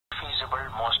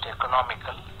accessible, most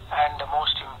economical, and the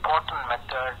most important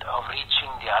method of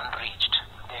reaching the unreached.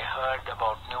 They heard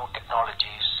about new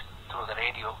technologies through the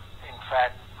radio. In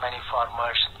fact, many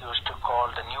farmers used to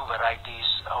call the new varieties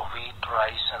of wheat,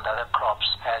 rice, and other crops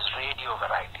as radio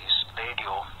varieties.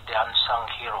 Radio, the unsung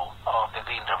hero of the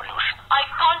Green Revolution. I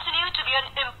continue to be an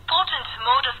important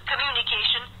mode of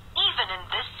communication even in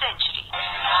this century.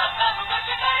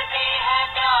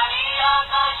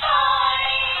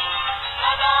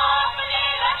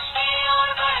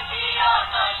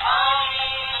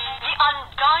 The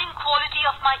undying quality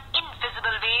of my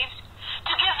invisible waves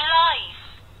to give life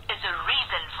is a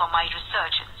reason for my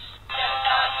resurgence.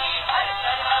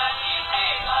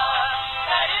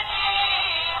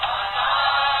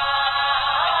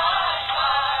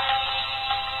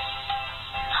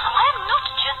 I am not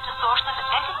just a source of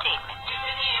entertainment,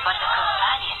 but a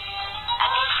companion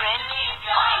and friend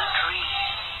of your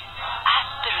dreams,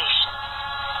 aspirations,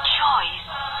 joys,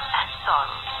 and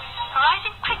sorrows.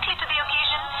 Rising quickly to the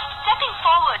occasion, stepping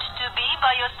forward to be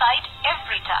by your side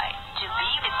every time, to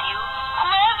be with you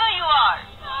whoever you are,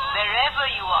 wherever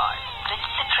you are. With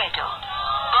the credo,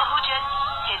 Bahujan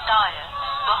Hitaya,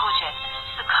 Bahujan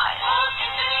Sukhaya.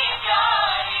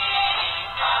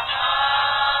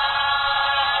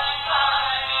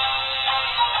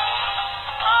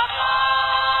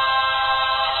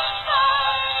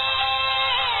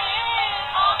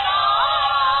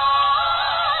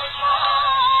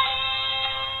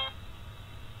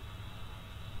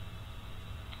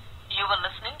 You were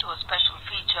listening to a special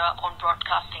feature on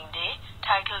Broadcasting Day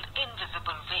titled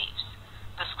Invisible Waves.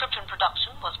 The script and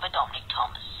production was by Dominic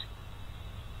Thomas.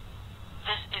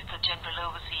 This is the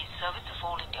General Overseas Service of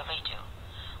All India Radio.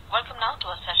 Welcome now to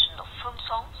a session of film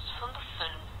songs from the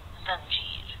film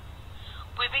Zanjeer.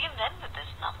 We begin then with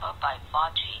this number by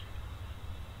Vaji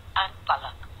and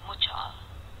Palak Muchal.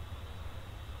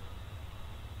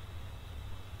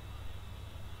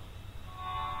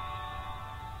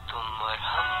 तुम और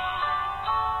हम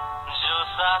जो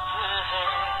साथ है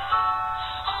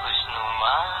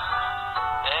खुशनुमा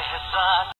एहसास